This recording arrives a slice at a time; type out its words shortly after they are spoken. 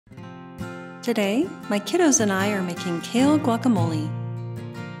Today, my kiddos and I are making kale guacamole.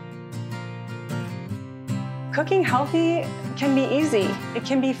 Cooking healthy can be easy, it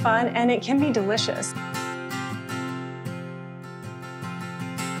can be fun, and it can be delicious.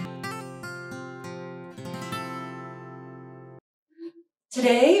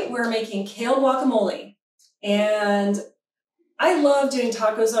 Today, we're making kale guacamole. And I love doing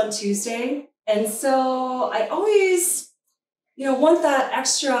tacos on Tuesday. And so I always, want that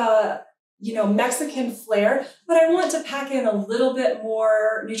extra, Mexican flair, but I want to pack in a little bit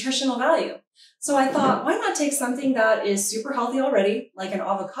more nutritional value. So I thought, why not take something that is super healthy already, like an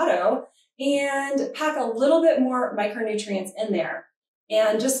avocado, and pack a little bit more micronutrients in there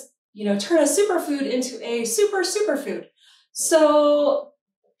and just, turn a superfood into a superfood. So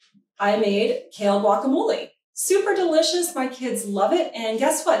I made kale guacamole. Super delicious. My kids love it. And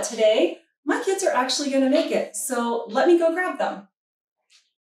guess what? Today, my kids are actually going to make it. So let me go grab them.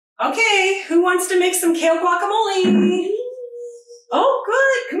 Okay, who wants to make some kale guacamole? Oh,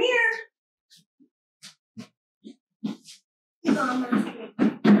 good. Come here. Mama.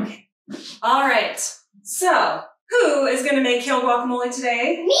 Okay. All right. So who is going to make kale guacamole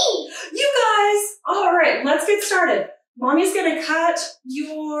today? Me. You guys. All right, let's get started. Mommy's going to cut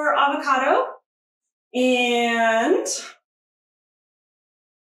your avocado and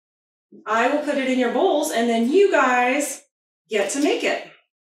I will put it in your bowls and then you guys get to make it.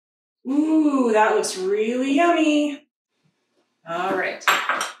 Ooh, that looks really yummy. All right.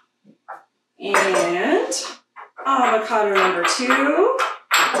 And avocado number 2. Oh,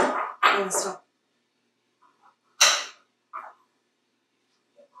 stop.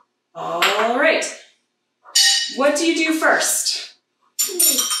 All right. What do you do first?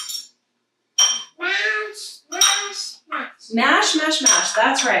 Mash.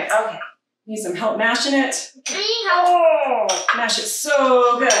 That's right. Okay. Need some help mashing it? Oh, mash it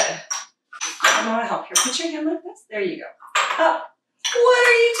so good. I want to help. Here, put your hand like this. There you go. What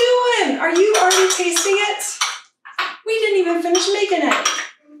are you doing? Are you already tasting it? We didn't even finish making it.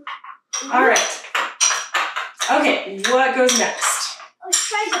 All right. Okay, what goes next? I was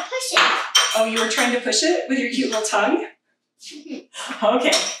trying to push it. Oh, you were trying to push it with your cute little tongue?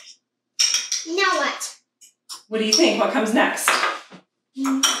 Okay. Now what? What do you think? What comes next?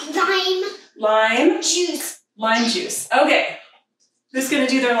 Lime juice. Lime juice. Okay. Who's going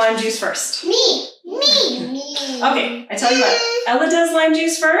to do their lime juice first? Me. Okay, I tell you what. Ella does lime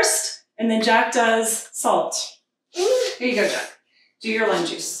juice first, and then Jack does salt. Here you go, Jack. Do your lime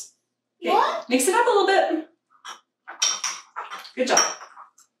juice. Okay. What? Mix it up a little bit. Good job.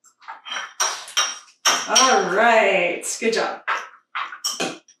 All right. Good job.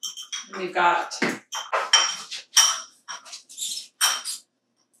 We've got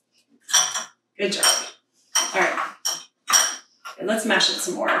good job. All right. And let's mash it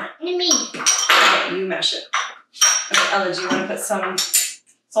some more. Me. Okay, you mash it. Okay, Ella, do you want to put some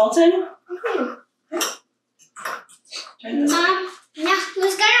salt in? Try this. Mom, no,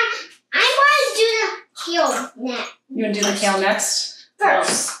 I want to do the kale next. You want to do the kale next?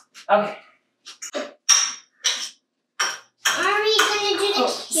 First. Okay. Are we going to do the kale?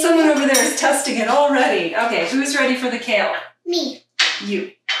 Someone over there is testing it already. Okay, who's ready for the kale? Me.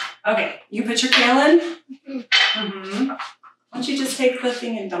 You. Okay, you put your kale in? Mm-hmm. Why don't you just take the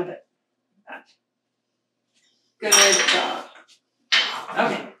thing and dump it? Good job.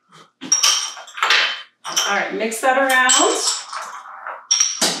 Okay. All right, mix that around.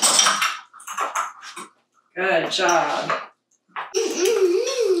 Good job.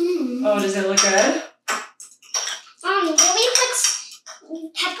 Oh, does it look good? Did we put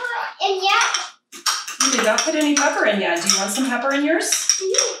pepper in yet? You did not put any pepper in yet. Do you want some pepper in yours? I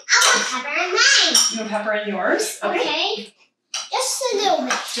want pepper in mine. You want pepper in yours? Okay. Just a little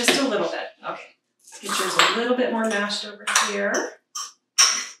bit. Just a little bit. Okay. Get yours a little bit more mashed over here.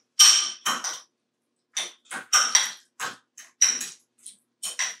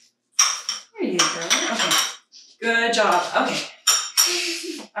 There you go. Okay. Good job. Okay.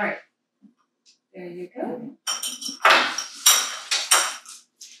 All right. There you go.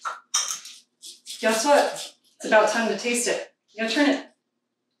 Guess what? It's about time to taste it. You gotta turn it.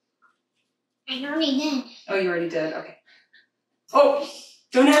 I already did. Oh, you already did? Okay. Oh,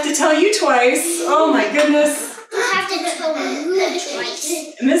 don't have to tell you twice. Oh my goodness. I have to tell you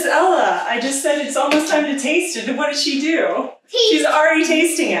twice. Miss Ella, I just said it's almost time to taste it. And what did she do? She's already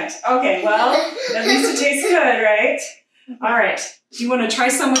tasting it. Okay, well, at least it tastes good, right? All right. Do you want to try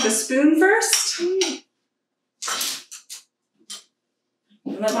some with a spoon first?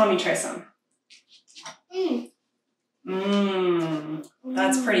 Let Mommy try some.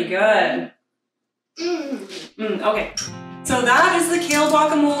 That's pretty good. Okay. So So that is the kale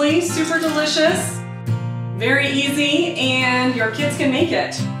guacamole, super delicious, very easy, and your kids can make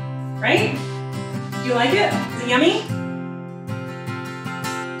it, right? Do you like it? Is it yummy?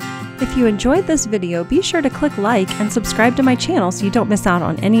 If you enjoyed this video, be sure to click like and subscribe to my channel so you don't miss out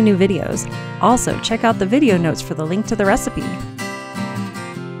on any new videos. Also, check out the video notes for the link to the recipe.